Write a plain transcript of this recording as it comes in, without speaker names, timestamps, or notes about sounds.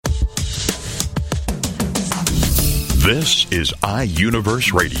This is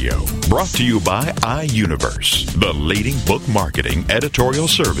iUniverse Radio, brought to you by iUniverse, the leading book marketing, editorial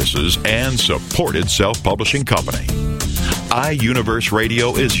services, and supported self-publishing company. iUniverse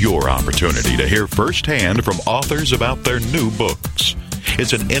Radio is your opportunity to hear firsthand from authors about their new books.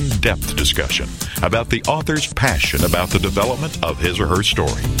 It's an in-depth discussion about the author's passion about the development of his or her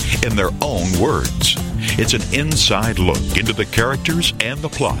story in their own words. It's an inside look into the characters and the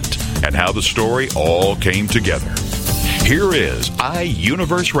plot and how the story all came together. Here is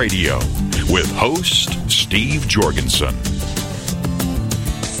iUniverse Radio with host Steve Jorgensen.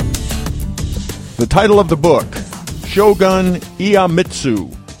 The title of the book, Shogun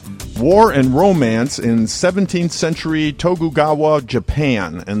Iemitsu, War and Romance in 17th Century Togugawa,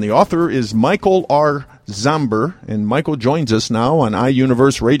 Japan. And the author is Michael R. Zomber, and Michael joins us now on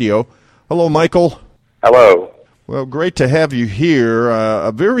iUniverse Radio. Hello, Michael. Hello. Well, great to have you here.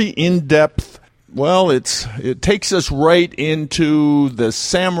 A very in-depth, it takes us right into the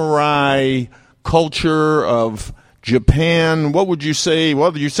samurai culture of Japan. What would you say?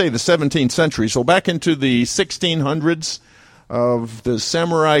 Well, you say the 17th century, so back into the 1600s of the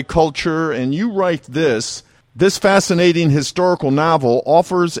samurai culture, and you write this. This fascinating historical novel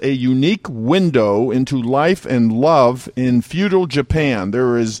offers a unique window into life and love in feudal Japan.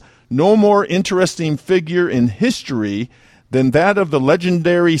 There is no more interesting figure in history than that of the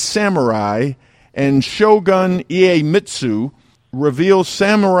legendary samurai, and Shogun Iemitsu reveals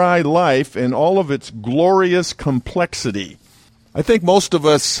samurai life in all of its glorious complexity. I think most of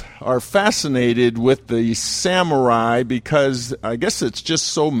us are fascinated with the samurai because I guess it's just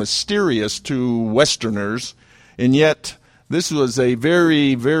so mysterious to Westerners, and yet this was a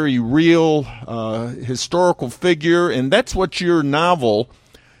very, very real historical figure, and that's what your novel,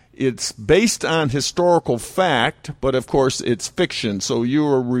 it's based on historical fact, but of course it's fiction, so you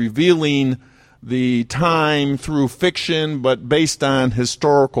are revealing the time through fiction, but based on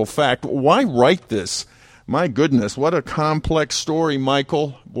historical fact. Why write this? My goodness, what a complex story,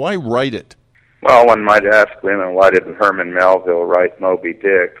 Michael. Why write it? Well, one might ask, why did Herman Melville write Moby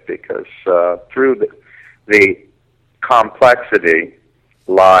Dick? Because through the complexity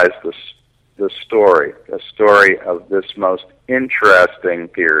lies the story, a story of this most interesting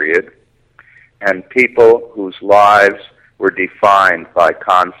period, and people whose lives were defined by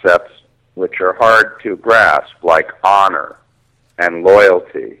concepts which are hard to grasp, like honor and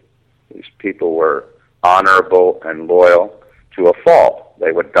loyalty. These people were honorable and loyal to a fault.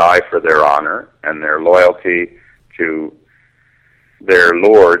 They would die for their honor, and their loyalty to their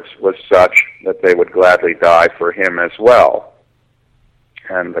lords was such that they would gladly die for him as well.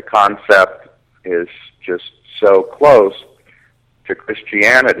 And the concept is just so close to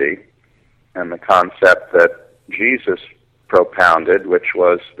Christianity and the concept that Jesus propounded, which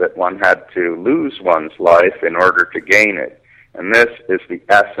was that one had to lose one's life in order to gain it. And this is the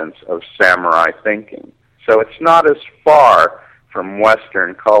essence of samurai thinking. So it's not as far from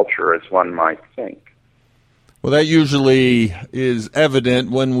Western culture as one might think. Well, that usually is evident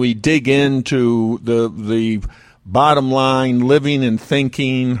when we dig into the bottom line living and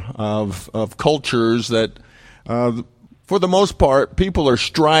thinking of cultures that, for the most part, people are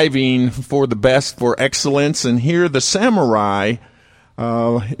striving for the best, for excellence. And here the samurai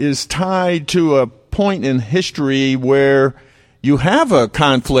is tied to a point in history where you have a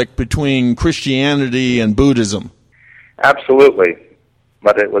conflict between Christianity and Buddhism. Absolutely.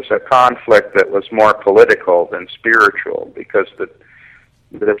 But it was a conflict that was more political than spiritual, because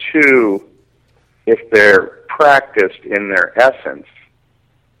the two, if they're practiced in their essence,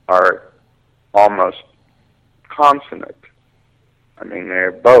 are almost consonant. I mean, they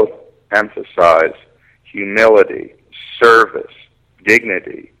both emphasize humility, service,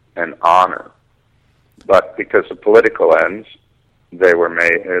 dignity, and honor. But because of political ends, they were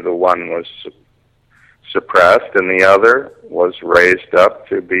made. The one was suppressed, and the other was raised up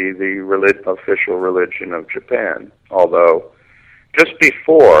to be the official religion of Japan. Although, just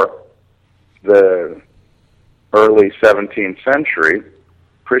before the early 17th century,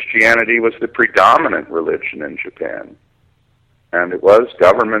 Christianity was the predominant religion in Japan, and it was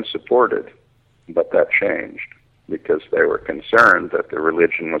government supported. But that changed because they were concerned that the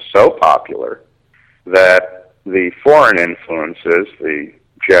religion was so popular that the foreign influences, the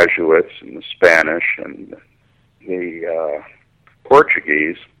Jesuits and the Spanish and the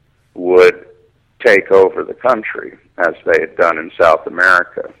Portuguese, would take over the country, as they had done in South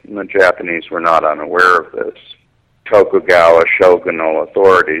America. And the Japanese were not unaware of this. Togugawa shogunal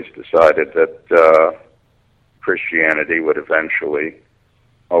authorities decided that Christianity would eventually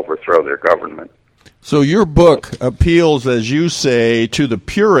overthrow their government. So your book appeals, as you say, to the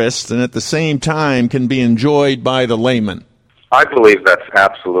purist and at the same time can be enjoyed by the layman. I believe that's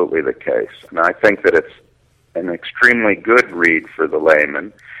absolutely the case, and I think that it's an extremely good read for the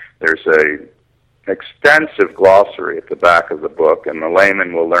layman. There's a extensive glossary at the back of the book, and the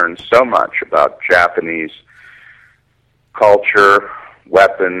layman will learn so much about Japanese culture,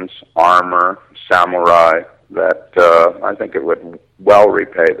 weapons, armor, samurai, that I think it would well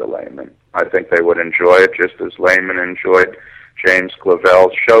repay the layman. I think they would enjoy it just as laymen enjoyed James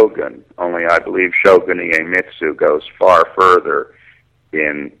Clavell's Shogun, only I believe Shogun Iemitsu goes far further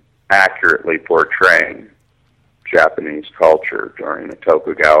in accurately portraying Japanese culture during the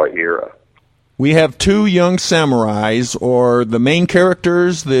Togugawa era. We have two young samurais, or the main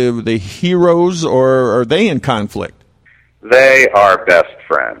characters, the heroes, or are they in conflict? They are best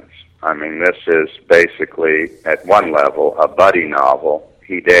friends. I mean, this is basically, at one level, a buddy novel.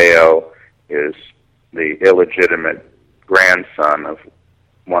 Hideo is the illegitimate grandson of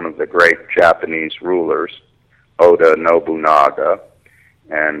one of the great Japanese rulers, Oda Nobunaga,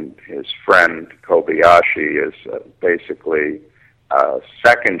 and his friend Kobayashi is basically a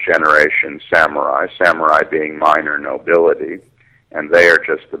second-generation samurai being minor nobility, and they are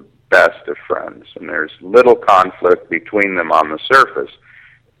just the best of friends. And there's little conflict between them on the surface.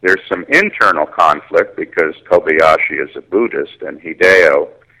 There's some internal conflict because Kobayashi is a Buddhist and Hideo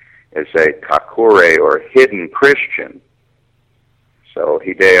is a kakure, or hidden Christian. So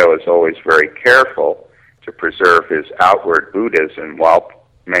Hideo is always very careful to preserve his outward Buddhism while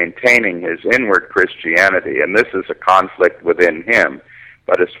maintaining his inward Christianity, and this is a conflict within him.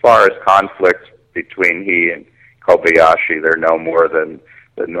 But as far as conflicts between he and Kobayashi, they're no more than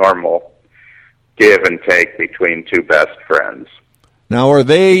the normal give and take between two best friends. Now, are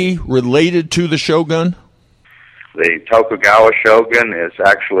they related to the Shogun? The Tokugawa Shogun is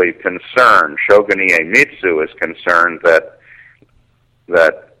actually concerned, Shogun Iemitsu is concerned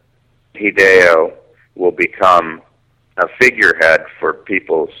that Hideo will become a figurehead for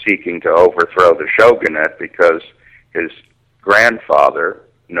people seeking to overthrow the shogunate because his grandfather,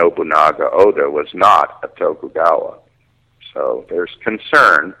 Nobunaga Oda, was not a Tokugawa. So there's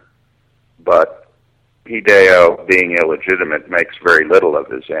concern, but Hideo, being illegitimate, makes very little of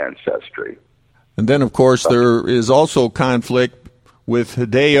his ancestry. And then, of course, there is also conflict with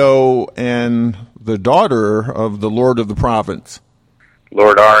Hideo and the daughter of the Lord of the Province.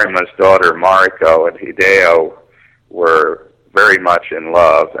 Lord Arima's daughter, Mariko, and Hideo were very much in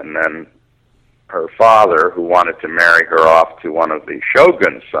love, and then her father, who wanted to marry her off to one of the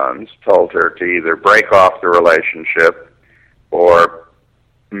Shogun's sons, told her to either break off the relationship or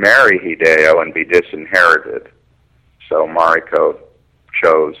marry Hideo and be disinherited. So Mariko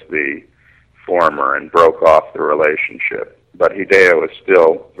chose the former and broke off the relationship. But Hideo is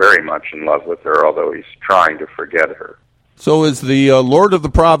still very much in love with her, although he's trying to forget her. So is the Lord of the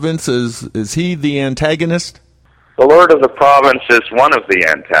Province, is he the antagonist? The Lord of the Province is one of the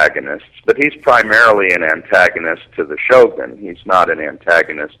antagonists, but he's primarily an antagonist to the Shogun. He's not an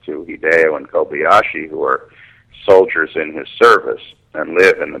antagonist to Hideo and Kobayashi, who are soldiers in his service and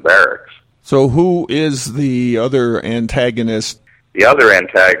live in the barracks. So who is the other antagonist? The other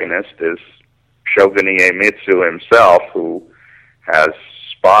antagonist is Shogun Iemitsu himself, who has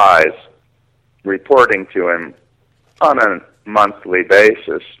spies reporting to him on a monthly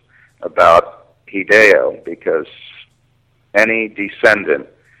basis about Hideo, because any descendant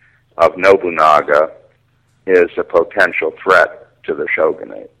of Nobunaga is a potential threat to the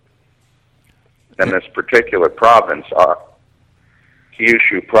shogunate. In this particular province,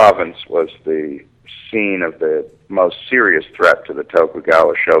 Kyushu province was the scene of the most serious threat to the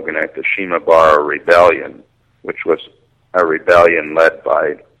Tokugawa shogunate, the Shimabara rebellion, which was a rebellion led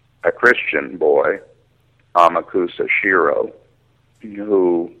by a Christian boy, Amakusa Shiro,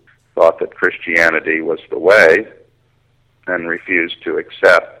 who thought that Christianity was the way and refused to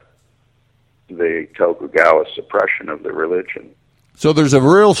accept the Tokugawa suppression of the religion. So there's a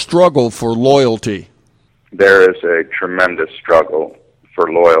real struggle for loyalty. There is a tremendous struggle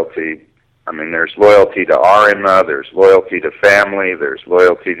for loyalty. I mean, there's loyalty to Arima, there's loyalty to family, there's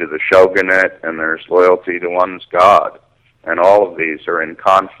loyalty to the shogunate, and there's loyalty to one's God. And all of these are in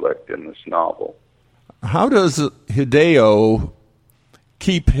conflict in this novel. How does Hideo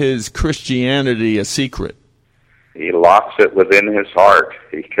keep his Christianity a secret? He locks it within his heart.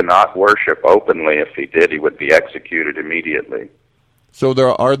 He cannot worship openly. If he did, he would be executed immediately. So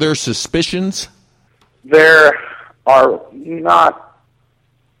are there suspicions? There are not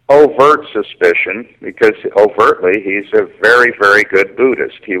overt suspicion, because overtly he's a very, very good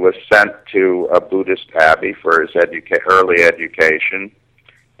Buddhist. He was sent to a Buddhist abbey for his early education,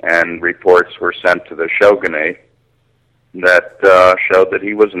 and reports were sent to the shogunate that showed that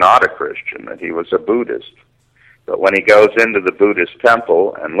he was not a Christian, that he was a Buddhist. But when he goes into the Buddhist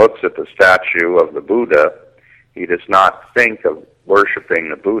temple and looks at the statue of the Buddha, he does not think of worshiping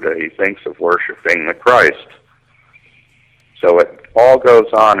the Buddha, he thinks of worshiping the Christ. So it all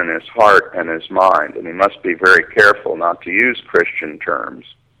goes on in his heart and his mind, and he must be very careful not to use Christian terms.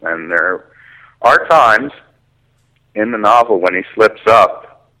 And there are times in the novel when he slips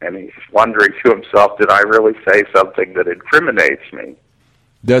up and he's wondering to himself, did I really say something that incriminates me?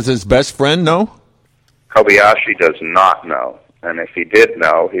 Does his best friend know? Kobayashi does not know, and if he did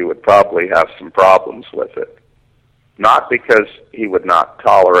know, he would probably have some problems with it. Not because he would not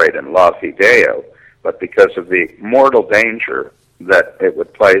tolerate and love Hideo, but because of the mortal danger that it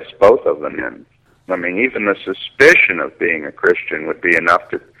would place both of them in. I mean, even the suspicion of being a Christian would be enough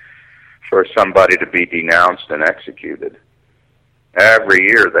for somebody to be denounced and executed. Every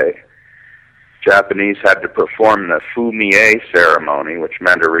year Japanese had to perform the fumie ceremony, which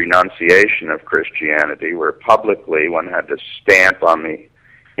meant a renunciation of Christianity, where publicly one had to stamp on the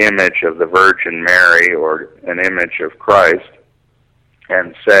image of the Virgin Mary or an image of Christ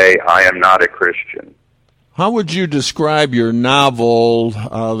and say, I am not a Christian. How would you describe your novel?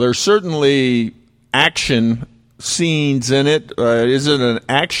 There's certainly action scenes in it. Is it an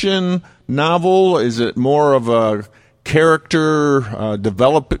action novel? Is it more of a character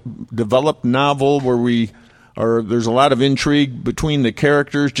developed novel where there's a lot of intrigue between the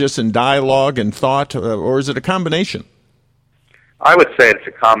characters just in dialogue and thought, or is it a combination? I would say it's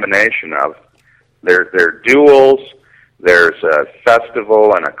a combination of there are duels, there's a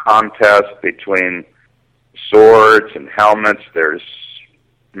festival and a contest between swords and helmets, there's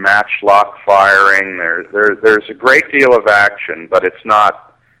matchlock firing, there's a great deal of action, but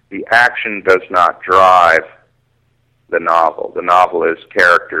the action does not drive the novel. The novel is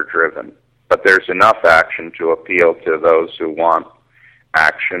character-driven, but there's enough action to appeal to those who want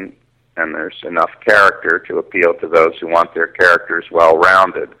action, and there's enough character to appeal to those who want their characters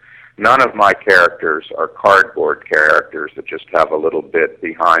well-rounded. None of my characters are cardboard characters that just have a little bit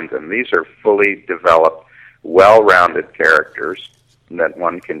behind them. These are fully developed, well-rounded characters that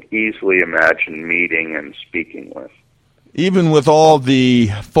one can easily imagine meeting and speaking with. Even with all the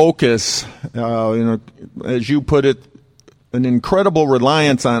focus, as you put it, an incredible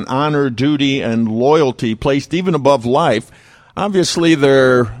reliance on honor, duty, and loyalty placed even above life. Obviously,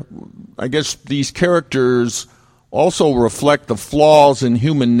 I guess these characters also reflect the flaws in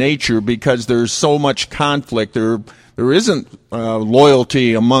human nature because there's so much conflict. There isn't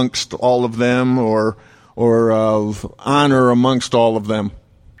loyalty amongst all of them or honor amongst all of them.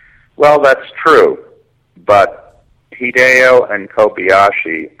 Well, that's true, but Hideo and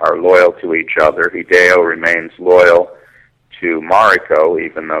Kobayashi are loyal to each other. Hideo remains loyal to Mariko,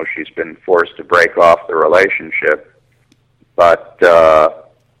 even though she's been forced to break off the relationship. But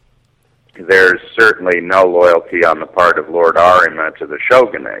there's certainly no loyalty on the part of Lord Arima to the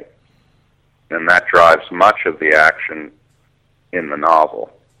shogunate, and that drives much of the action in the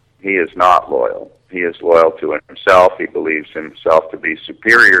novel. He is not loyal. He is loyal to himself. He believes himself to be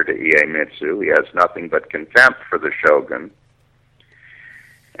superior to Iemitsu. He has nothing but contempt for the shogun.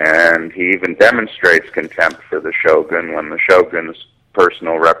 And he even demonstrates contempt for the shogun when the shogun's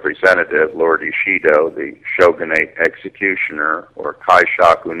personal representative, Lord Ishido, the shogunate executioner, or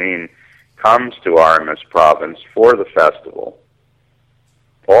Kaishakunin, comes to Arima's province for the festival.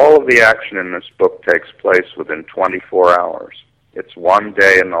 All of the action in this book takes place within 24 hours. It's one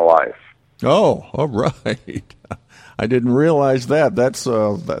day in the life. Oh, all right. I didn't realize that.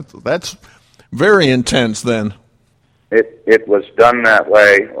 That's very intense then. It was done that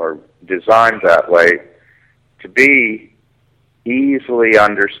way, or designed that way, to be easily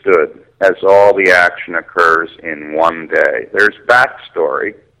understood as all the action occurs in one day. There's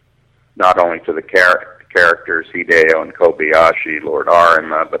backstory, not only to the characters Hideo and Kobayashi, Lord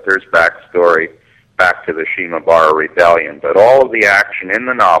Arima, but there's backstory back to the Shimabara Rebellion. But all of the action in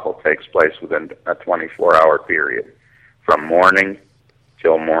the novel takes place within a 24-hour period, from morning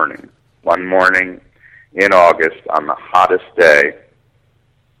till morning. One morning in August, on the hottest day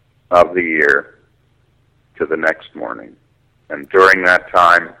of the year, to the next morning. And during that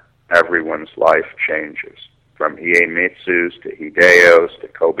time, everyone's life changes, from Iemitsu's to Hideo's to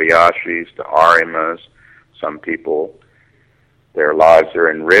Kobayashi's to Arima's. Some people, their lives are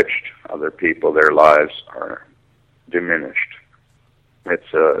enriched. Other people, their lives are diminished.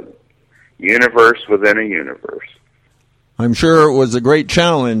 It's a universe within a universe. I'm sure it was a great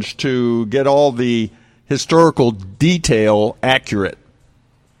challenge to get all the historical detail accurate.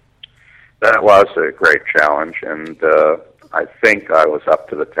 That was a great challenge, and I think I was up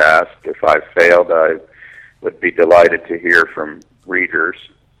to the task. If I failed, I would be delighted to hear from readers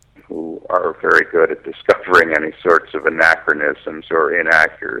who are very good at discovering any sorts of anachronisms or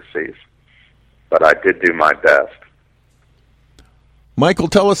inaccuracies. But I did do my best. Michael,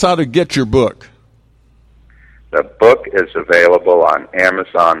 tell us how to get your book. The book is available on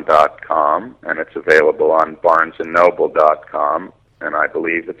Amazon.com, and it's available on BarnesandNoble.com, and I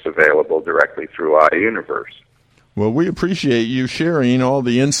believe it's available directly through iUniverse. Well, we appreciate you sharing all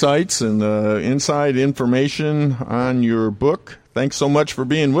the insights and inside information on your book. Thanks so much for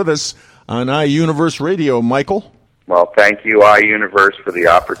being with us on iUniverse Radio, Michael. Well, thank you, iUniverse, for the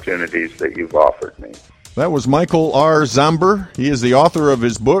opportunities that you've offered me. That was Michael R. Zomber. He is the author of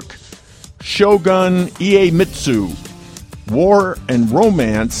his book, Shogun Iemitsu, War and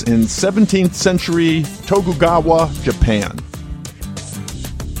Romance in 17th Century Togugawa, Japan.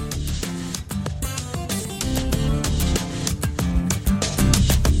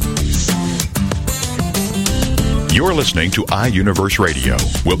 You're listening to iUniverse Radio.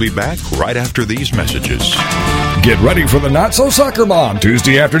 We'll be back right after these messages. Get ready for the Not So Soccer Mom,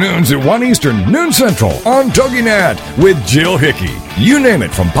 Tuesday afternoons at 1 Eastern, noon Central, on TogiNet with Jill Hickey. You name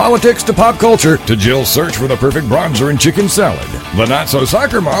it, from politics to pop culture to Jill's search for the perfect bronzer and chicken salad. The Not So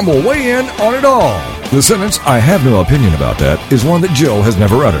Soccer Mom will weigh in on it all. The sentence, "I have no opinion about that," is one that Jill has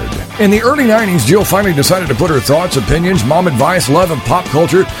never uttered. In the early 90s, Jill finally decided to put her thoughts, opinions, mom advice, love of pop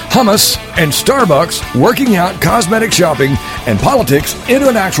culture, hummus, and Starbucks, working out, cosmetic shopping, and politics into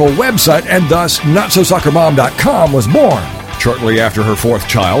an actual website, and thus NotSoSoccerMom.com was born. Shortly after her fourth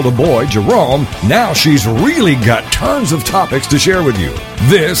child, a boy, Jerome, now she's really got tons of topics to share with you.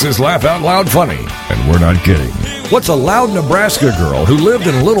 This is Laugh Out Loud Funny, and we're not kidding. What's a loud Nebraska girl who lived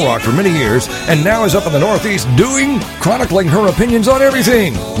in Little Rock for many years and now is up in the Northeast doing? Chronicling her opinions on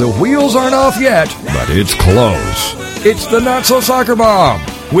everything. The wheels aren't off yet, but it's close. It's the Not So Soccer Mom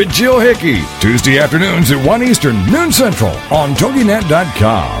with Jill Hickey, Tuesday afternoons at 1 Eastern, noon Central, on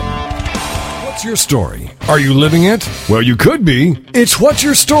TogiNet.com. What's your story? Are you living it? Well, you could be. It's What's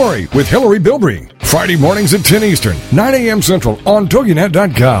Your Story with Hillary Bilbrey. Friday mornings at 10 Eastern, 9 a.m. Central on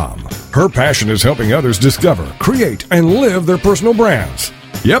TogiNet.com. Her passion is helping others discover, create, and live their personal brands.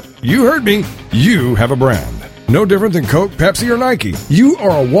 Yep, you heard me. You have a brand. No different than Coke, Pepsi, or Nike. You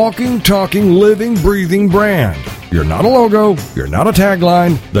are a walking, talking, living, breathing brand. You're not a logo. You're not a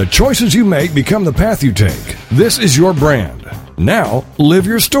tagline. The choices you make become the path you take. This is your brand. Now, live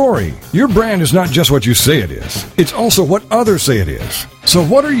your story. Your brand is not just what you say it is. It's also what others say it is. So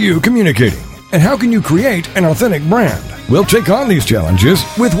what are you communicating? And how can you create an authentic brand? We'll take on these challenges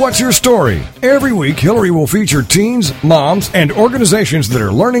with What's Your Story? Every week, Hillary will feature teens, moms, and organizations that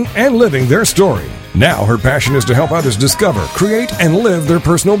are learning and living their story. Now, her passion is to help others discover, create, and live their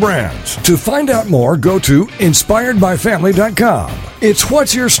personal brands. To find out more, go to inspiredbyfamily.com. It's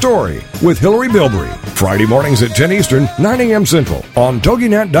What's Your Story with Hillary Bilbrey. Friday mornings at 10 Eastern, 9 a.m. Central on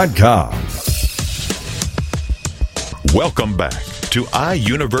TogiNet.com. Welcome back to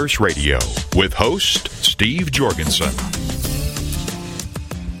iUniverse Radio with host Steve Jorgensen.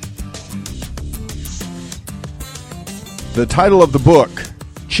 The title of the book,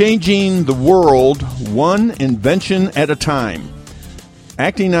 Changing the World One Invention at a Time.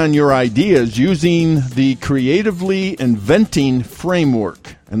 Acting on your ideas using the Creatively Inventing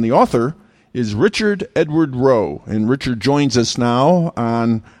Framework. And the author is Richard Edward Rowe. And Richard joins us now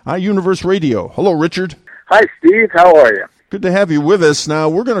on iUniverse Radio. Hello, Richard. Hi, Steve. How are you? Good to have you with us. Now,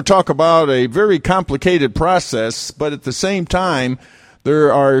 we're going to talk about a very complicated process, but at the same time,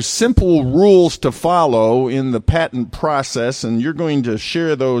 there are simple rules to follow in the patent process, and you're going to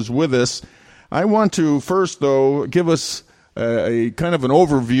share those with us. I want to first, though, give us a kind of an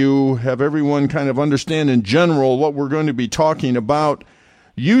overview, have everyone kind of understand in general what we're going to be talking about.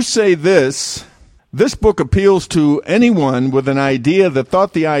 You say this book appeals to anyone with an idea that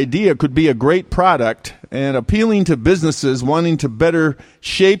thought the idea could be a great product, and appealing to businesses wanting to better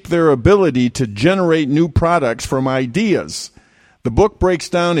shape their ability to generate new products from ideas. The book breaks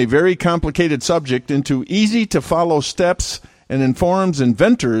down a very complicated subject into easy-to-follow steps and informs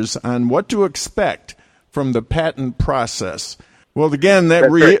inventors on what to expect from the patent process. Well, again, that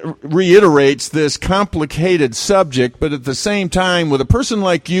reiterates this complicated subject, but at the same time, with a person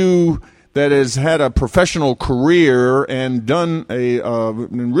like you that has had a professional career and done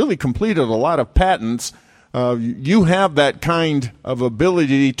and really completed a lot of patents, you have that kind of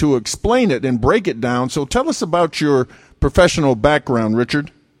ability to explain it and break it down. So tell us about your professional background,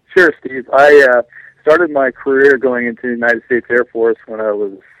 Richard. Sure, Steve. I started my career going into the United States Air Force when I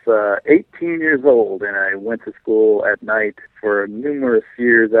was 18 years old, and I went to school at night for numerous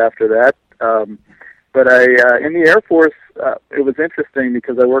years after that. But in the Air Force, it was interesting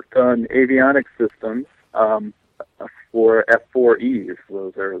because I worked on avionics systems for F-4Es.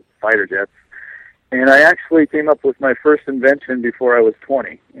 Those are fighter jets. And I actually came up with my first invention before I was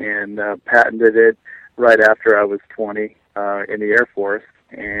 20 and patented it right after I was 20 in the Air Force.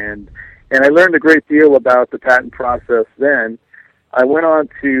 And I learned a great deal about the patent process then. I went on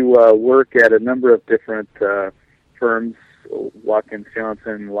to work at a number of different firms, Watkins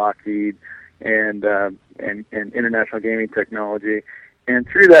Johnson, Lockheed, and International Gaming Technology. And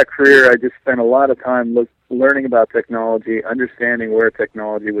through that career, I just spent a lot of time learning about technology, understanding where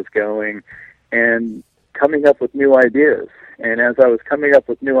technology was going, and coming up with new ideas. And as I was coming up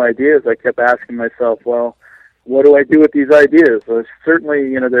with new ideas, I kept asking myself, well, what do I do with these ideas? Well,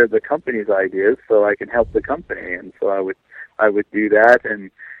 certainly, they're the company's ideas, so I can help the company. And so I would do that,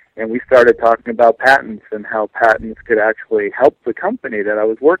 and we started talking about patents and how patents could actually help the company that I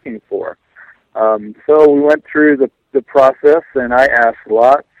was working for. So we went through the process, and I asked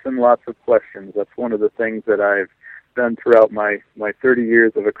lots and lots of questions. That's one of the things that I've done throughout my 30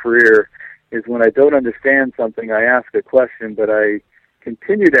 years of a career, is when I don't understand something, I ask a question, but I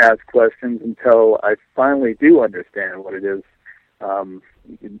continue to ask questions until I finally do understand what it is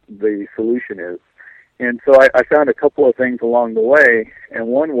the solution is. And so I found a couple of things along the way, and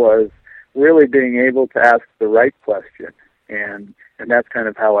one was really being able to ask the right question. And that's kind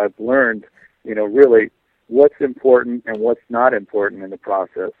of how I've learned, really what's important and what's not important in the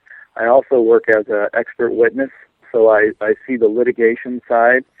process. I also work as an expert witness, so I see the litigation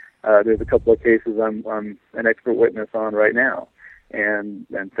side. There's a couple of cases I'm an expert witness on right now. And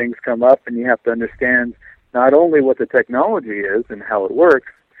things come up, and you have to understand not only what the technology is and how it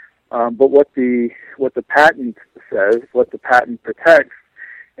works, but what the patent says, what the patent protects,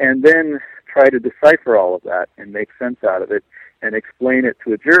 and then try to decipher all of that and make sense out of it and explain it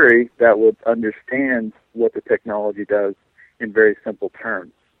to a jury that would understand what the technology does in very simple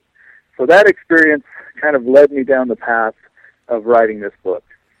terms. So that experience kind of led me down the path of writing this book.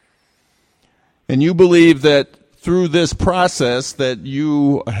 And you believe that through this process that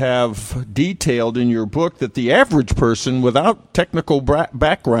you have detailed in your book that the average person without technical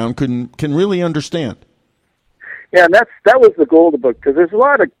background can really understand. Yeah, and that was the goal of the book, because there's a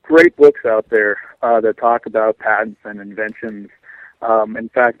lot of great books out there that talk about patents and inventions. In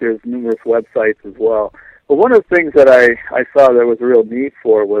fact, there's numerous websites as well. But one of the things that I saw there was a real need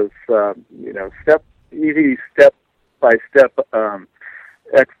for was, easy step-by-step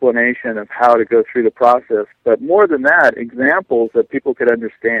explanation of how to go through the process. But more than that, examples that people could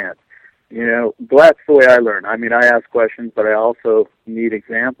understand. That's the way I learn. I mean, I ask questions, but I also need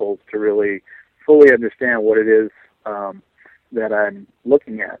examples to really fully understand what it is that I'm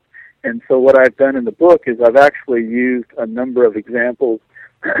looking at. And so what I've done in the book is I've actually used a number of examples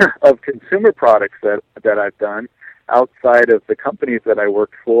of consumer products that I've done outside of the companies that I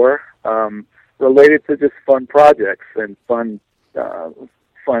worked for, related to just fun projects and fun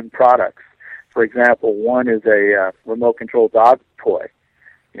products. For example, one is a remote control dog toy.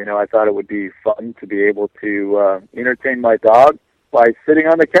 I thought it would be fun to be able to entertain my dog by sitting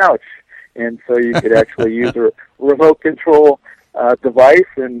on the couch. And so you could actually use a remote control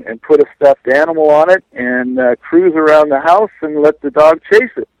device and put a stuffed animal on it and cruise around the house and let the dog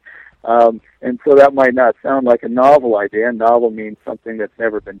chase it. And so that might not sound like a novel idea. Novel means something that's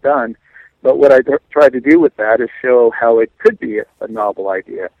never been done. But what I tried to do with that is show how it could be a novel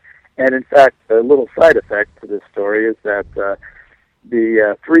idea. And in fact, a little side effect to this story is that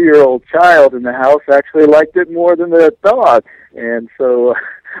the 3-year-old child in the house actually liked it more than the dog. And so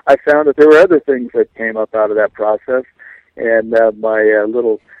I found that there were other things that came up out of that process. And my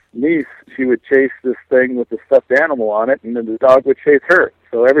little niece, she would chase this thing with the stuffed animal on it, and then the dog would chase her.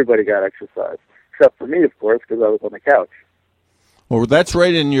 So everybody got exercise, except for me, of course, because I was on the couch. Well, that's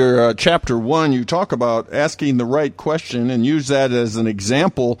right in your chapter 1. You talk about asking the right question and use that as an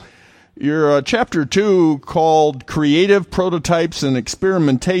example. Your chapter 2, called Creative Prototypes and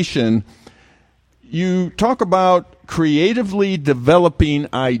Experimentation, you talk about creatively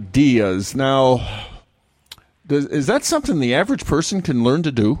developing ideas. Now, is that something the average person can learn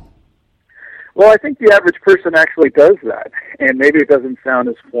to do? Well, I think the average person actually does that, and maybe it doesn't sound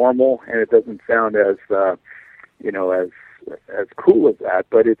as formal and it doesn't sound as as cool as that,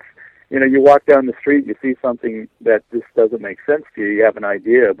 but it's, you walk down the street, you see something that just doesn't make sense to you, you have an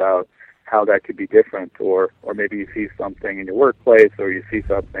idea about how that could be different, or maybe you see something in your workplace, or you see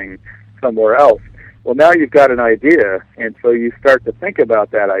something somewhere else. Well, now you've got an idea, and so you start to think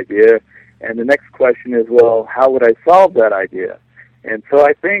about that idea, and the next question is, well, how would I solve that idea? And so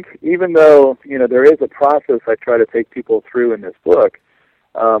I think even though, there is a process I try to take people through in this book,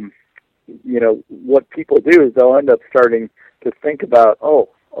 what people do is they'll end up starting to think about, oh,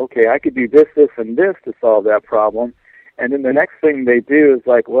 okay, I could do this, this, and this to solve that problem. And then the next thing they do is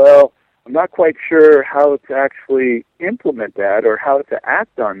like, well, I'm not quite sure how to actually implement that or how to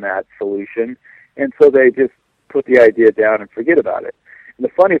act on that solution. And so they just put the idea down and forget about it. And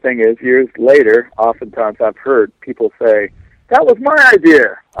the funny thing is, years later, oftentimes I've heard people say, that was my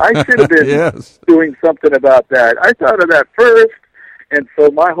idea. I should have been yes. doing something about that. I thought of that first. And so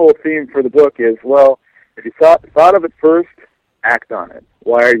my whole theme for the book is, well, if you thought of it first, act on it.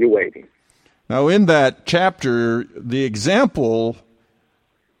 Why are you waiting? Now, in that chapter, the example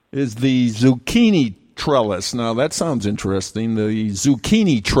is the zucchini trellis. Now, that sounds interesting, the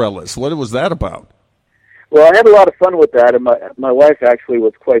zucchini trellis. What was that about? Well, I had a lot of fun with that, and my wife actually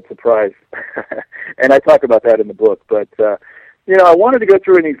was quite surprised. And I talk about that in the book. But, I wanted to go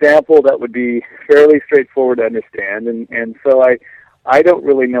through an example that would be fairly straightforward to understand. And so I don't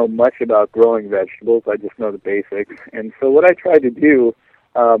really know much about growing vegetables. I just know the basics. And so what I tried to do,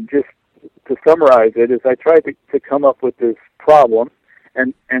 just to summarize it, is I tried to come up with this problem.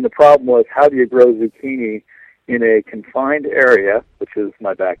 And the problem was, how do you grow zucchini in a confined area, which is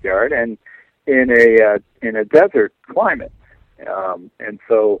my backyard, and in a desert climate? And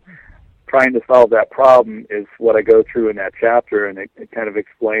so trying to solve that problem is what I go through in that chapter, and it kind of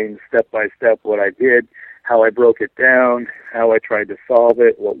explains step by step what I did, how I broke it down, how I tried to solve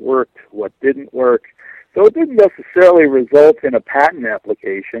it, what worked, what didn't work. So it didn't necessarily result in a patent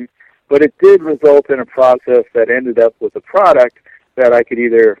application, but it did result in a process that ended up with a product that I could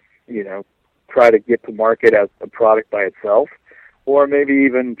either, try to get to market as a product by itself, or maybe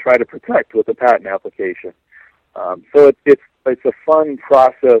even try to protect with a patent application. So it's a fun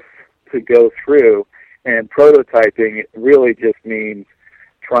process to go through, and prototyping, it really just means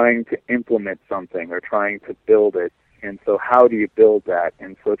trying to implement something or trying to build it. And so how do you build that?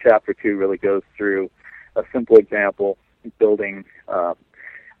 And so Chapter 2 really goes through a simple example, building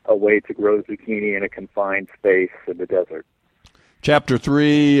a way to grow zucchini in a confined space in the desert. Chapter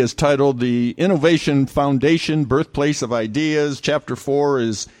 3 is titled The Innovation Foundation, Birthplace of Ideas. Chapter 4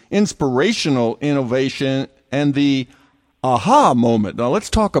 is Inspirational Innovation and the Aha Moment. Now, let's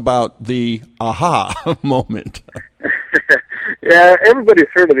talk about the aha moment. Yeah, everybody's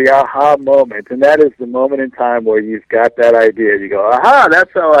heard of the aha moment, and that is the moment in time where you've got that idea. You go, aha,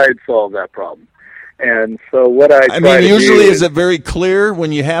 that's how I'd solve that problem. And so what I mean, usually is it very clear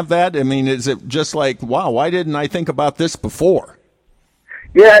when you have that? I mean, is it just like, wow, why didn't I think about this before?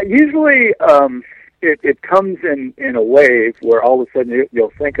 Yeah, usually it comes in a wave where all of a sudden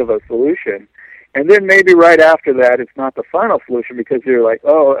you'll think of a solution, and then maybe right after that it's not the final solution because you're like,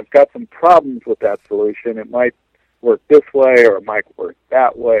 oh, I've got some problems with that solution. It might work this way or it might work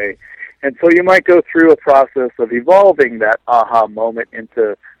that way. And so you might go through a process of evolving that aha moment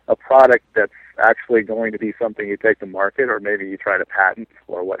into a product that's actually going to be something you take to market, or maybe you try to patent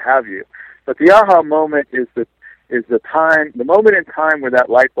or what have you. But the aha moment is the moment in time where that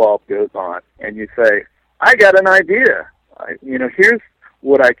light bulb goes on and you say, I got an idea. Here's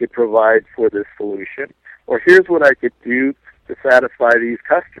what I could provide for this solution, or here's what I could do to satisfy these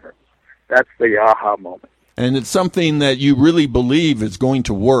customers. That's the aha moment. And it's something that you really believe is going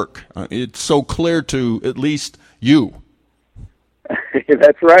to work. It's so clear to at least you.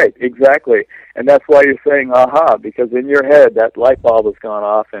 That's right, exactly. And that's why you're saying aha, because in your head that light bulb has gone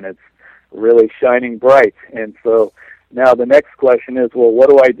off and it's really shining bright. And so now the next question is, well, what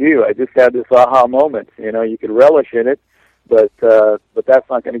do I do? I just had this aha moment. You could relish in it, but that's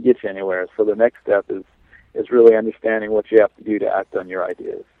not going to get you anywhere. So the next step is really understanding what you have to do to act on your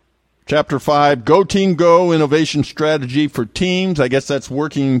ideas. Chapter 5, Go Team Go, Innovation Strategy for Teams. I guess that's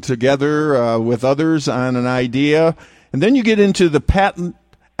working together with others on an idea. And then you get into the patent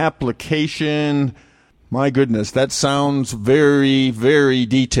application. My goodness, that sounds very, very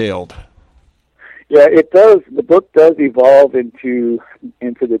detailed. Yeah, it does. The book does evolve into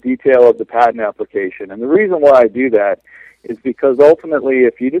the detail of the patent application. And the reason why I do that is because ultimately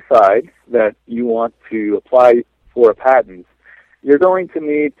if you decide that you want to apply for a patent, you're going to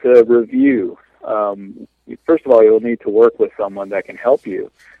need to review. First of all, you'll need to work with someone that can help you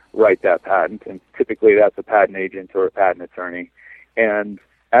write that patent, and typically that's a patent agent or a patent attorney. And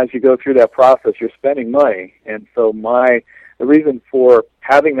as you go through that process, you're spending money. And so the reason for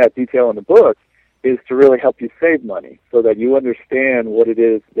having that detail in the book is to really help you save money so that you understand what it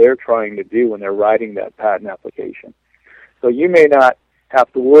is they're trying to do when they're writing that patent application. So you may not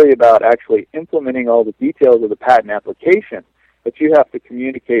have to worry about actually implementing all the details of the patent application, but you have to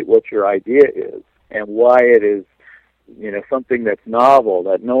communicate what your idea is and why it is, something that's novel,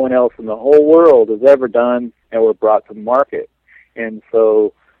 that no one else in the whole world has ever done and were brought to market. And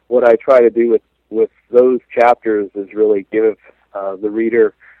so what I try to do with those chapters is really give the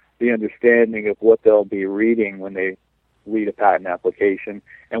reader the understanding of what they'll be reading when they read a patent application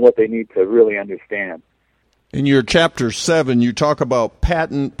and what they need to really understand. In your chapter 7, you talk about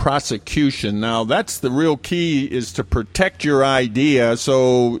patent prosecution. Now, that's the real key, is to protect your idea,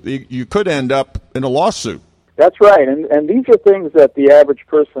 so you could end up in a lawsuit. That's right, and these are things that the average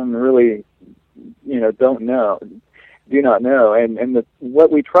person really, do not know. And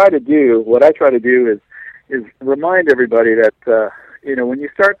what I try to do is remind everybody that when you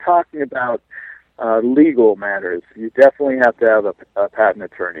start talking about legal matters, you definitely have to have a patent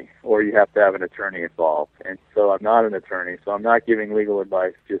attorney, or you have to have an attorney involved. And so I'm not an attorney, so I'm not giving legal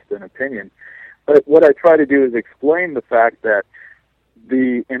advice, just an opinion. But what I try to do is explain the fact that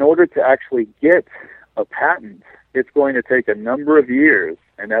in order to actually get a patent, it's going to take a number of years,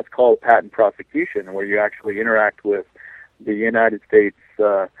 and that's called patent prosecution, where you actually interact with the United States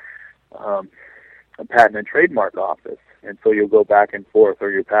Patent and Trademark Office. And so you'll go back and forth,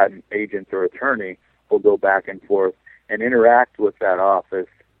 or your patent agent or attorney will go back and forth and interact with that office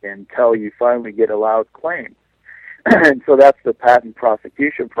until you finally get allowed claims. And so that's the patent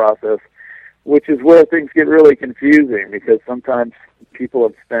prosecution process, which is where things get really confusing, because sometimes people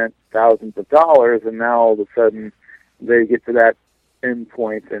have spent thousands of dollars and now all of a sudden they get to that end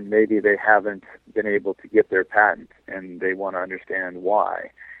point and maybe they haven't been able to get their patent, and they want to understand why,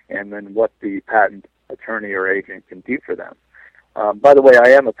 and then what the patent attorney or agent can do for them. By the way,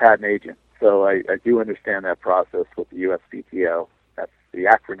 I am a patent agent, so I do understand that process with the USPTO. That's the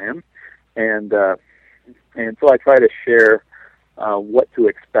acronym, and so I try to share what to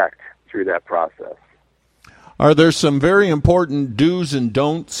expect through that process. Are there some very important do's and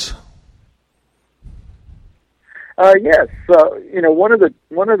don'ts? Yes. One of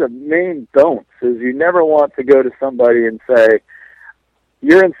the main don'ts is you never want to go to somebody and say,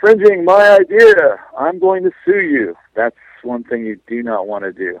 "You're infringing my idea. I'm going to sue you." That's one thing you do not want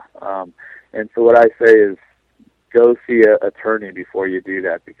to do. And so what I say is, go see an attorney before you do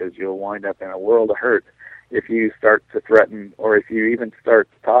that, because you'll wind up in a world of hurt if you start to threaten, or if you even start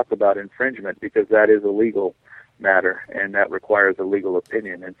to talk about infringement, because that is a legal matter and that requires a legal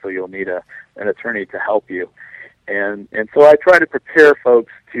opinion, and so you'll need an attorney to help you. And so I try to prepare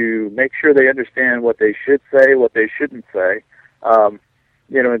folks to make sure they understand what they should say, what they shouldn't say.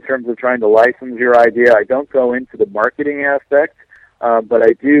 In terms of trying to license your idea, I don't go into the marketing aspect, but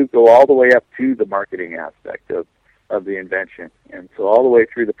I do go all the way up to the marketing aspect of the invention. And so all the way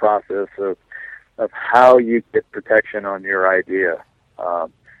through the process of how you get protection on your idea,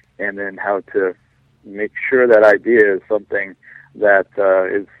 and then how to make sure that idea is something that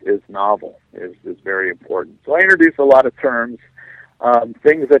is novel, is very important. So I introduce a lot of terms,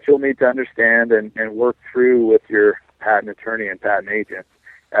 things that you'll need to understand and work through with your patent attorney and patent agent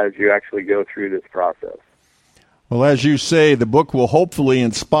as you actually go through this process. Well, as you say, the book will hopefully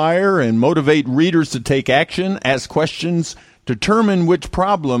inspire and motivate readers to take action, ask questions, determine which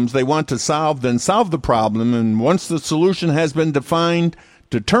problems they want to solve, then solve the problem, and once the solution has been defined,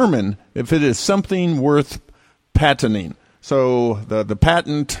 determine if it is something worth patenting. So the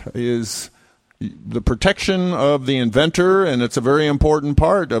patent is the protection of the inventor, and it's a very important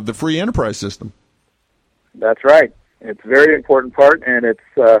part of the free enterprise system. That's right. It's a very important part, and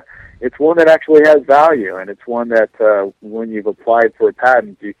it's one that actually has value, and it's one that when you've applied for a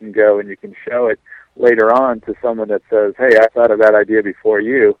patent, you can go and you can show it later on to someone that says, "Hey, I thought of that idea before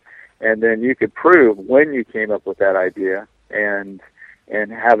you," and then you could prove when you came up with that idea and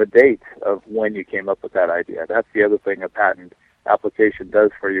have a date of when you came up with that idea. That's the other thing a patent application does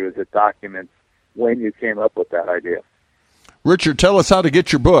for you, is it documents when you came up with that idea. Richard, tell us how to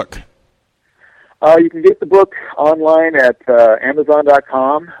get your book. You can get the book online at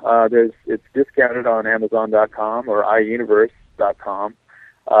Amazon.com. It's discounted on Amazon.com or iUniverse.com.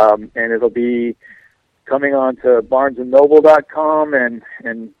 And it'll be coming on to BarnesandNoble.com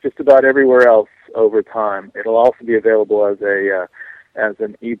and just about everywhere else over time. It'll also be available as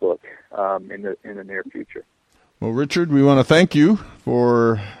an ebook in the near future. Well, Richard, we want to thank you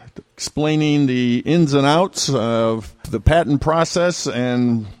for explaining the ins and outs of the patent process,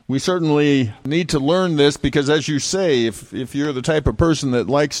 and we certainly need to learn this because, as you say, if you're the type of person that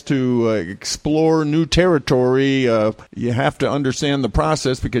likes to explore new territory, you have to understand the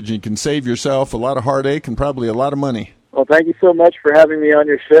process, because you can save yourself a lot of heartache and probably a lot of money. Well, thank you so much for having me on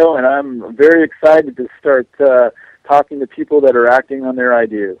your show, and I'm very excited to start talking to people that are acting on their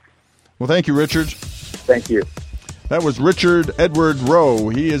ideas. Well, thank you, Richard. Thank you. That was Richard Edward Rowe.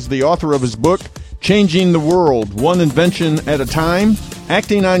 He is the author of his book, Changing the World, One Invention at a Time,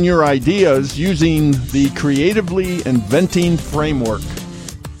 Acting on Your Ideas Using the Creatively Inventing Framework.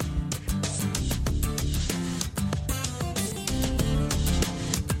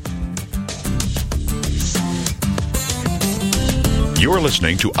 You're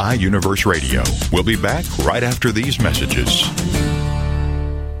listening to iUniverse Radio. We'll be back right after these messages.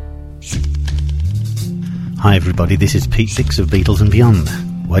 Hi everybody, this is Pete Dix of Beatles and Beyond.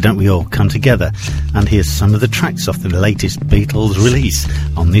 Why don't we all come together and hear some of the tracks off the latest Beatles release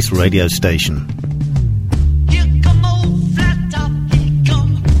on this radio station.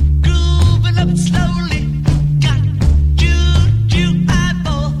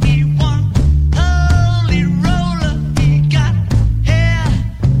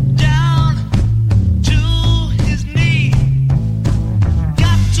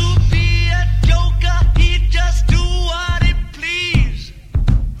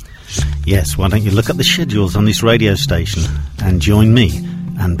 Yes, why don't you look at the schedules on this radio station and join me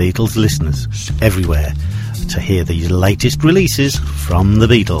and Beatles listeners everywhere to hear the latest releases from the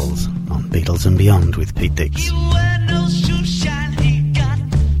Beatles on Beatles and Beyond with Pete Dix.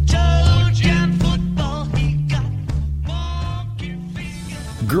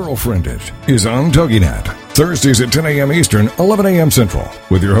 Girlfriended is on TogiNet. Thursdays at 10 a.m. Eastern, 11 a.m. Central,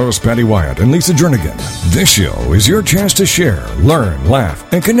 with your hosts Patty Wyatt and Lisa Jernigan. This show is your chance to share, learn,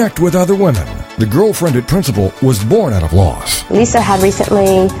 laugh, and connect with other women. The Girlfriended principle was born out of loss. Lisa had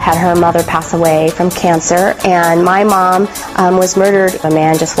recently had her mother pass away from cancer, and my mom was murdered. A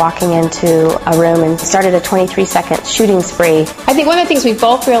man just walking into a room and started a 23-second shooting spree. I think one of the things we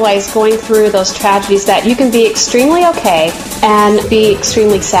both realized going through those tragedies that you can be extremely okay and be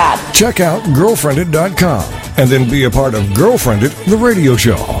extremely sad. Check out girlfriended.com and then be a part of Girlfriended, the radio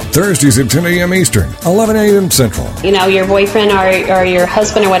show. Thursdays at 10 a.m. Eastern, 11 a.m. Central. You know, your boyfriend or your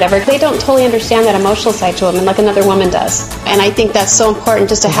husband or whatever, they don't totally understand that emotional side to women like another woman does. And I think that's so important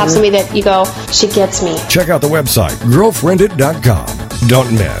just to have somebody that you go, she gets me. Check out the website, girlfriended.com.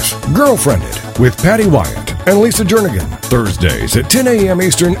 Don't miss Girlfriended with Patty Wyatt and Lisa Jernigan. Thursdays at 10 a.m.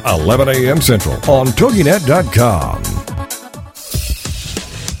 Eastern, 11 a.m. Central on Toginet.com.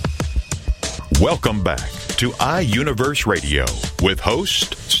 Welcome back to iUniverse Radio with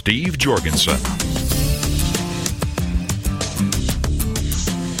host Steve Jorgensen.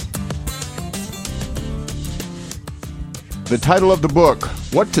 The title of the book,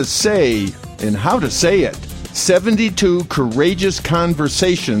 What to Say and How to Say It. 72 Courageous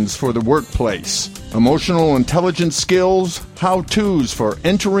Conversations for the Workplace. Emotional intelligence skills, how-tos for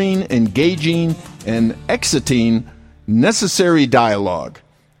entering, engaging, and exiting necessary dialogue.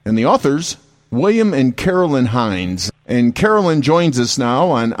 And the authors, William and Carolyn Hines. And Carolyn joins us now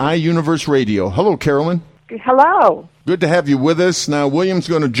on iUniverse Radio. Hello, Carolyn. Hello. Good to have you with us. Now, William's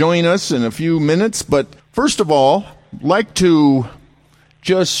going to join us in a few minutes, but first of all, I'd like to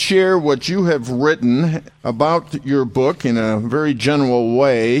just share what you have written about your book in a very general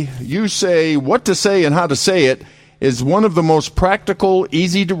way. You say What to Say and How to Say It is one of the most practical,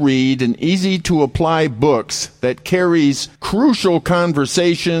 easy to read, and easy to apply books that carries crucial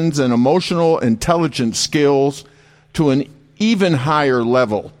conversations and emotional intelligence skills to an even higher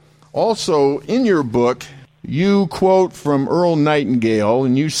level. Also, in your book, you quote from Earl Nightingale,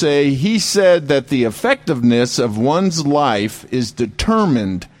 and you say, he said that the effectiveness of one's life is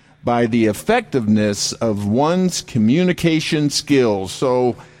determined by the effectiveness of one's communication skills.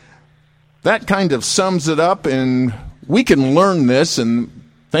 So that kind of sums it up, and we can learn this, and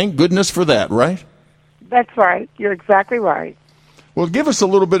thank goodness for that, right? That's right. You're exactly right. Well, give us a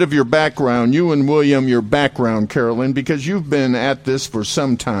little bit of your background, you and William, your background, Carolyn, because you've been at this for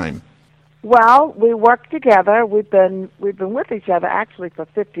some time. Well, we work together. We've been with each other actually for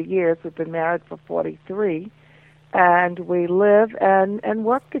 50 years. We've been married for 43, and we live and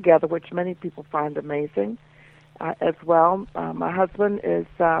work together, which many people find amazing as well. My husband is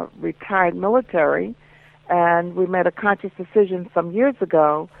retired military, and we made a conscious decision some years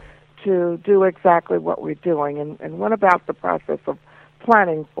ago to do exactly what we're doing, and went about the process of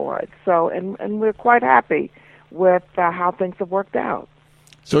planning for it. So, and we're quite happy with how things have worked out.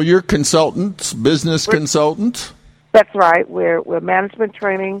 So you're consultants, business consultants? That's right. We're management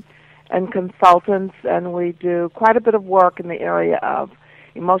training and consultants, and we do quite a bit of work in the area of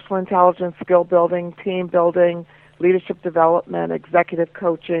emotional intelligence, skill building, team building, leadership development, executive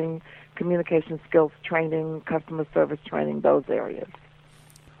coaching, communication skills training, customer service training, those areas.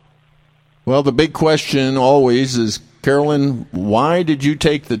 Well, the big question always is, Carolyn, why did you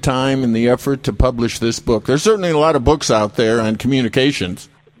take the time and the effort to publish this book? There's certainly a lot of books out there on communications.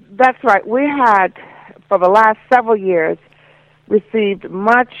 That's right. We had, for the last several years, received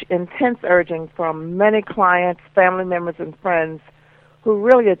much intense urging from many clients, family members, and friends who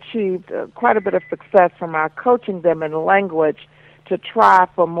really achieved quite a bit of success from our coaching them in language to try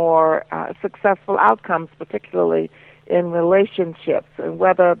for more successful outcomes, particularly in relationships, and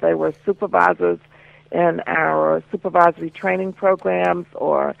whether they were supervisors in our supervisory training programs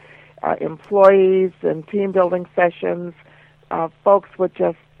or employees and team building sessions, folks would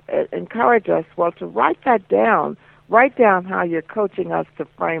just encourage us, well, to write that down. Write down how you're coaching us to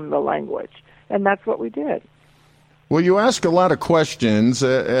frame the language. And that's what we did. Well, you ask a lot of questions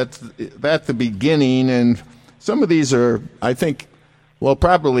at the beginning, and some of these are, I think, well,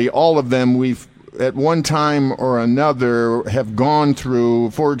 probably all of them we've, at one time or another, have gone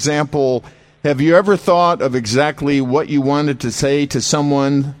through. For example, have you ever thought of exactly what you wanted to say to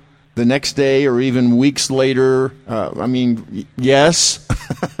someone the next day or even weeks later? Yes.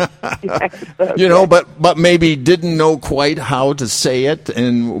 Yes, okay. You know, but maybe didn't know quite how to say it,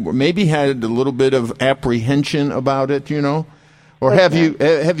 and maybe had a little bit of apprehension about it, you know? Or have you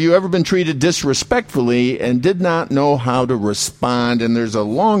ever been treated disrespectfully and did not know how to respond? And there's a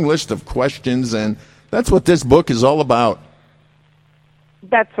long list of questions, and that's what this book is all about.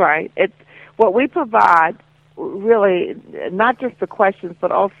 That's right. What we provide, really, not just the questions,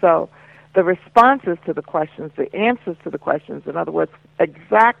 but also the responses to the questions, the answers to the questions. In other words,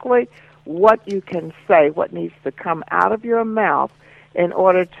 exactly what you can say, what needs to come out of your mouth in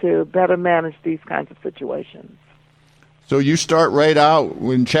order to better manage these kinds of situations. So you start right out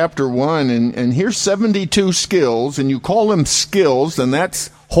in Chapter 1, and here's 72 skills, and you call them skills, and that's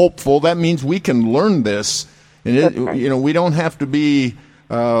hopeful. That means we can learn this. And, right. You know, we don't have to be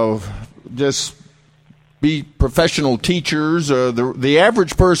just be professional teachers. The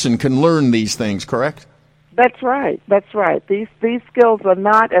average person can learn these things, correct? That's right. That's right. These skills are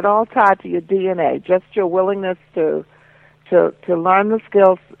not at all tied to your DNA. Just your willingness to learn the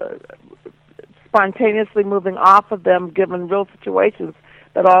skills, spontaneously moving off of them, given real situations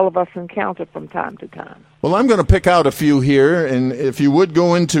that all of us encounter from time to time. Well, I'm going to pick out a few here, and if you would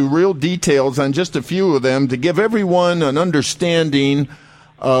go into real details on just a few of them to give everyone an understanding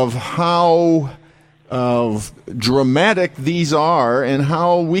of how dramatic these are and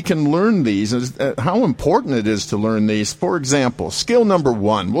how we can learn these, and how important it is to learn these. For example, skill number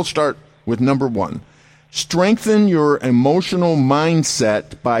 1. We'll start with number 1. Strengthen your emotional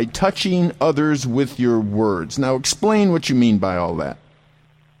mindset by touching others with your words. Now, explain what you mean by all that.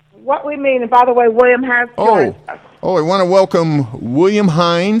 What we mean, and by the way, William has joined us. I want to welcome William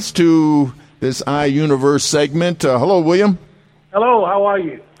Hines to this iUniverse segment. Hello, William. Hello, how are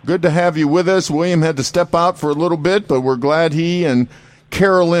you? Good to have you with us. William had to step out for a little bit, but we're glad he and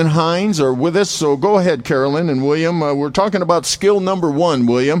Carolyn Hines are with us. So go ahead, Carolyn and William. We're talking about skill number 1,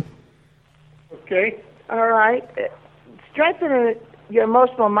 William. Okay. All right. Strengthening your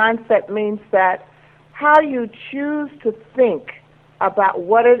emotional mindset means that how you choose to think about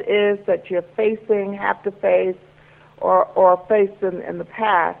what it is that you're facing, have to face, or faced in the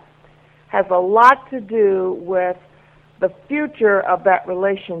past has a lot to do with the future of that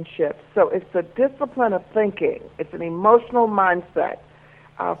relationship. So it's the discipline of thinking. It's an emotional mindset,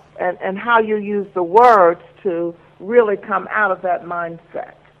 and how you use the words to really come out of that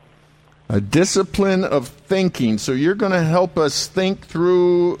mindset. A discipline of thinking. So you're going to help us think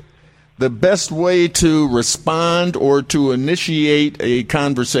through the best way to respond or to initiate a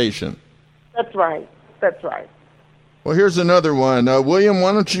conversation. That's right. That's right. Well, here's another one. William,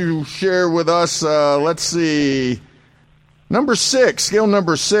 why don't you share with us, let's see, number 6, skill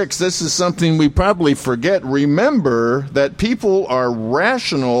number 6. This is something we probably forget. Remember that people are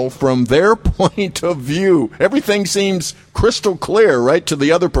rational from their point of view. Everything seems crystal clear, right, to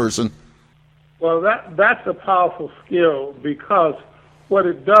the other person. Well, that's a powerful skill, because what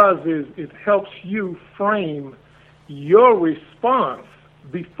it does is it helps you frame your response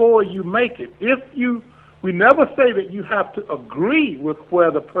before you make it. We never say that you have to agree with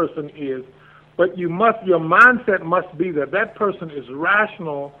where the person is, but your mindset must be that person is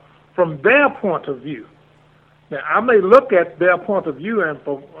rational from their point of view. Now, I may look at their point of view, and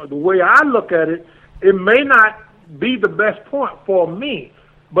from the way I look at it, it may not be the best point for me.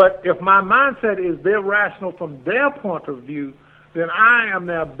 But if my mindset is they're rational from their point of view, then I am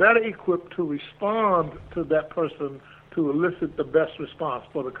now better equipped to respond to that person to elicit the best response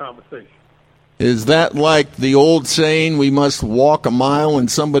for the conversation. Is that like the old saying, we must walk a mile in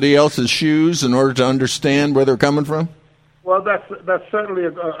somebody else's shoes in order to understand where they're coming from? Well, that's certainly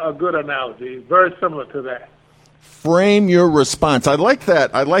a good analogy. Very similar to that. Frame your response. I like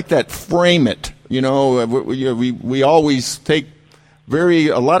that. Frame it. You know, we always take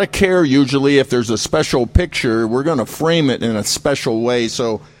a lot of care usually if there's a special picture. We're going to frame it in a special way.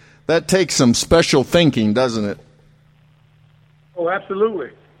 So that takes some special thinking, doesn't it? Oh, absolutely.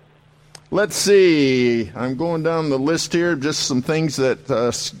 Let's see. I'm going down the list here. Just some things that,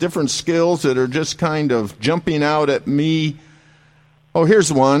 different skills that are just kind of jumping out at me. Oh,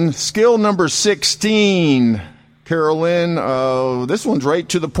 here's one. Skill number 16, Carolyn. This one's right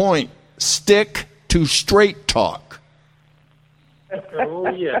to the point. Stick to straight talk. Oh,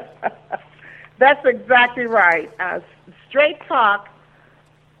 yes. That's exactly right. Straight talk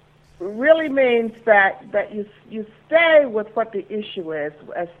really means that you stay with what the issue is,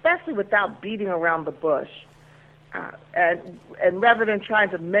 especially without beating around the bush. And rather than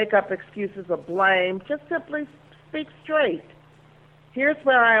trying to make up excuses or blame, just simply speak straight. Here's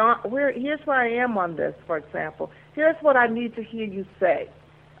where I am on this, for example. Here's what I need to hear you say.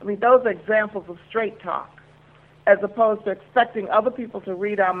 I mean, those are examples of straight talk, as opposed to expecting other people to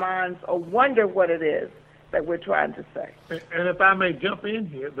read our minds or wonder what it is that we're trying to say. And if I may jump in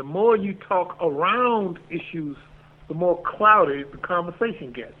here, the more you talk around issues, the more cloudy the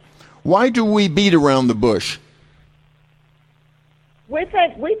conversation gets. Why do we beat around the bush? We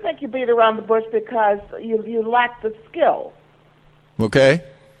think you beat around the bush because you lack the skill. Okay.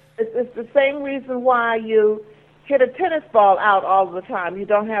 It's the same reason why you hit a tennis ball out all the time. You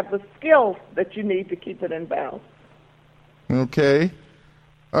don't have the skill that you need to keep it in bounds. Okay.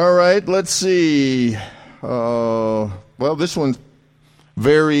 All right, let's see. Well, this one's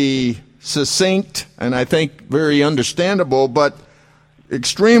very succinct and I think very understandable, but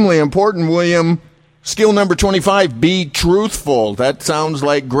extremely important, William. Skill number 25, be truthful. That sounds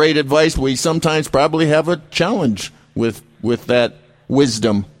like great advice. We sometimes probably have a challenge with that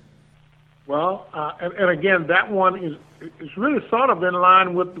wisdom. Well, and again, that one is really sort of in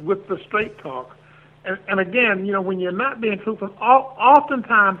line with the straight talk. And again, when you're not being truthful,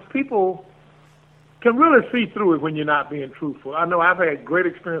 oftentimes people can really see through it when you're not being truthful. I know I've had great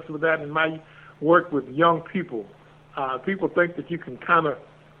experience with that in my work with young people. People think that you can kind of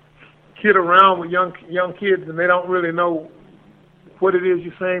kid around with young kids and they don't really know what it is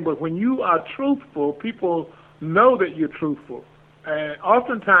you're saying. But when you are truthful, people know that you're truthful. And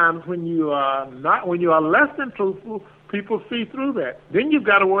oftentimes when you are less than truthful, people see through that. Then you've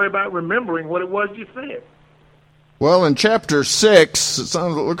got to worry about remembering what it was you said. Well, in Chapter 6, it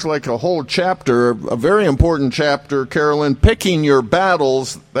looks like a whole chapter, a very important chapter, Carolyn, picking your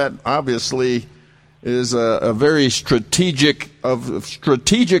battles. That obviously is a very strategic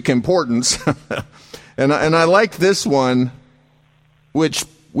importance. and I like this one, which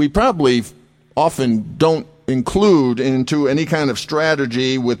we probably often don't include into any kind of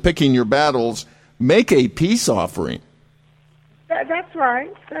strategy with picking your battles. Make a peace offering. That's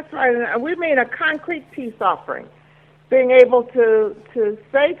right. That's right. We mean a concrete peace offering. Being able to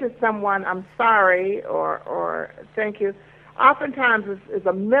say to someone, I'm sorry, or thank you, oftentimes is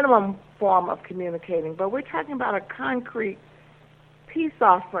a minimum form of communicating. But we're talking about a concrete peace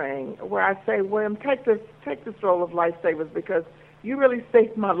offering where I say, William, take this role of lifesavers because you really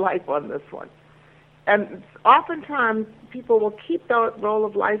saved my life on this one. And oftentimes people will keep that role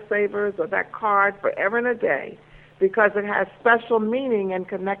of lifesavers or that card forever and a day because it has special meaning in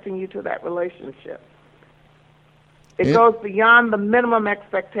connecting you to that relationship. It goes beyond the minimum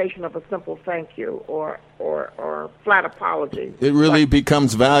expectation of a simple thank you or flat apology. It really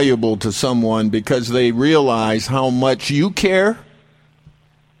becomes valuable to someone because they realize how much you care.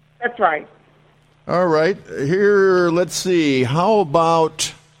 That's right. All right. Here, let's see. How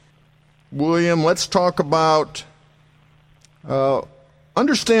about, William, let's talk about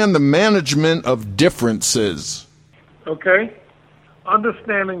understand the management of differences. Okay.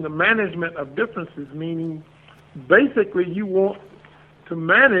 Understanding the management of differences, meaning basically you want to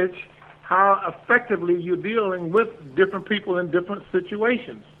manage how effectively you're dealing with different people in different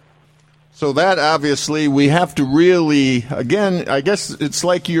situations. So that obviously we have to really, again, I guess it's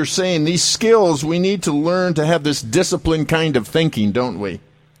like you're saying, these skills, we need to learn to have this disciplined kind of thinking, don't we?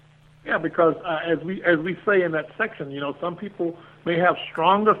 Yeah, because as we say in that section, some people may have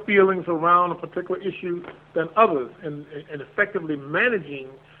stronger feelings around a particular issue than others, and effectively managing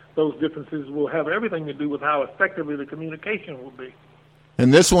those differences will have everything to do with how effectively the communication will be.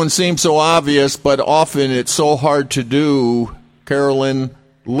 And this one seems so obvious, but often it's so hard to do. Carolyn,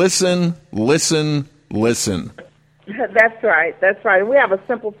 listen, listen, listen. That's right. That's right. We have a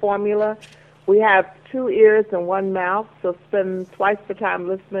simple formula. We have 2 ears and 1 mouth, so spend twice the time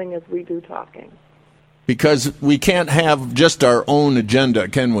listening as we do talking. Because we can't have just our own agenda,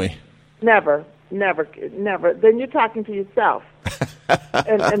 can we? Never. Then you're talking to yourself.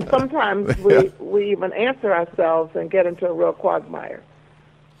 and sometimes we even answer ourselves and get into a real quagmire.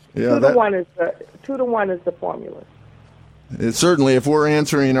 Yeah, 2 to 1 is the formula. It's certainly, if we're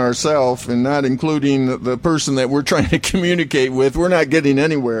answering ourselves and not including the person that we're trying to communicate with, we're not getting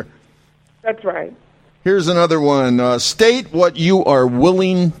anywhere. That's right. Here's another one. State what you are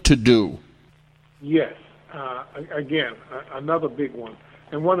willing to do. Yes. again, another big one.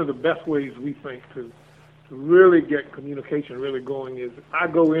 And one of the best ways we think to really get communication really going is I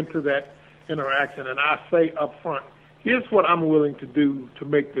go into that interaction and I say up front, here's what I'm willing to do to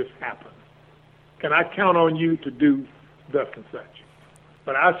make this happen. Can I count on you to do thus and such?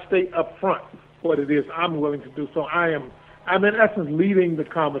 But I state up front what it is I'm willing to do. So I'm in essence leading the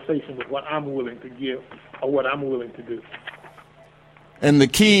conversation with what I'm willing to give or what I'm willing to do. And the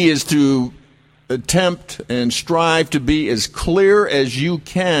key is to attempt and strive to be as clear as you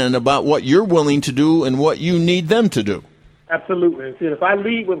can about what you're willing to do and what you need them to do. Absolutely. And see, if I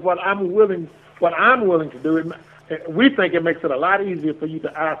lead with what I'm willing to do, we think it makes it a lot easier for you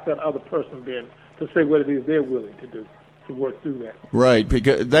to ask that other person then to say what it is they're willing to do to work through that. Right,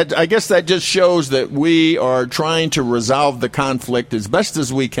 because I guess that just shows that we are trying to resolve the conflict as best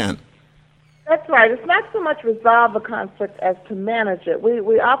as we can. That's right. It's not so much resolve the conflict as to manage it.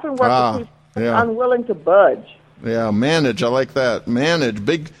 We often work with people unwilling to budge. Yeah, manage. I like that. Manage.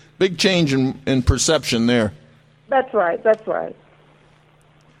 Big change in perception there. That's right. That's right.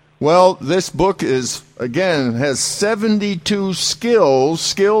 Well, this book has 72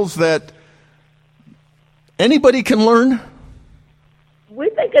 skills that anybody can learn? We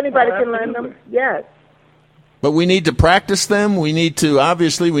think anybody can learn them, yes. But we need to practice them. We need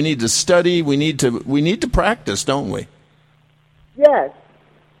to study. We need to practice, don't we? Yes.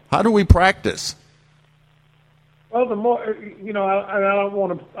 How do we practice? Well, the more I don't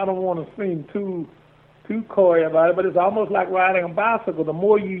want to seem too coy about it, but it's almost like riding a bicycle. The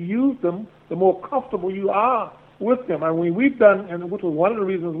more you use them, the more comfortable you are with them. I mean, we've done, and which was one of the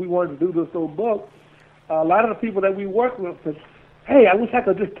reasons we wanted to do this whole book. A lot of the people that we work with said, hey, I wish I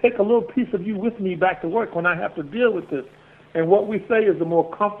could just take a little piece of you with me back to work when I have to deal with this. And what we say is the more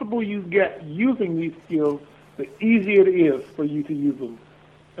comfortable you get using these skills, the easier it is for you to use them,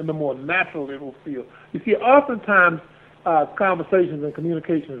 and the more natural it will feel. You see, oftentimes conversations and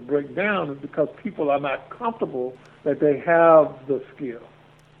communications break down is because people are not comfortable that they have the skill.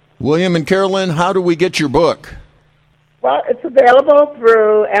 William and Carolyn, how do we get your book? Well, it's available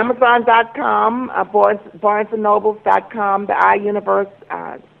through Amazon.com, BarnesandNobles.com, the iUniverse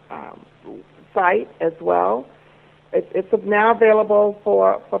site as well. It's now available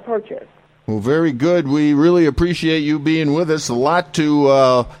for purchase. Well, very good. We really appreciate you being with us. A lot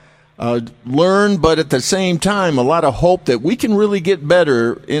to learn, but at the same time, a lot of hope that we can really get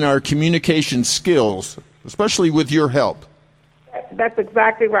better in our communication skills, especially with your help. That's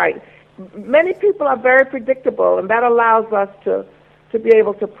exactly right. Many people are very predictable, and that allows us to be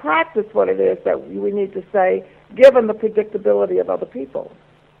able to practice what it is that we need to say, given the predictability of other people.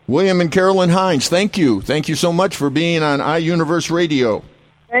 William and Carolyn Hines, thank you. Thank you so much for being on iUniverse Radio.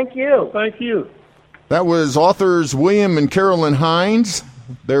 Thank you. Thank you. That was authors William and Carolyn Hines.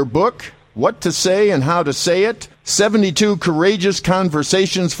 Their book, What to Say and How to Say It, 72 Courageous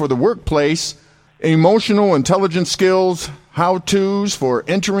Conversations for the Workplace, Emotional Intelligence Skills, How-Tos for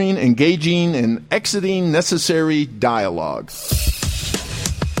Entering, Engaging, and Exiting Necessary Dialogue.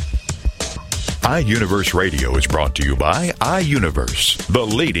 iUniverse Radio is brought to you by iUniverse, the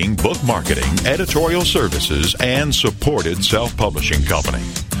leading book marketing, editorial services, and supported self-publishing company.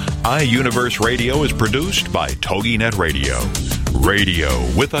 iUniverse Radio is produced by TogiNet Radio. Radio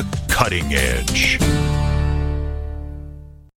with a cutting edge.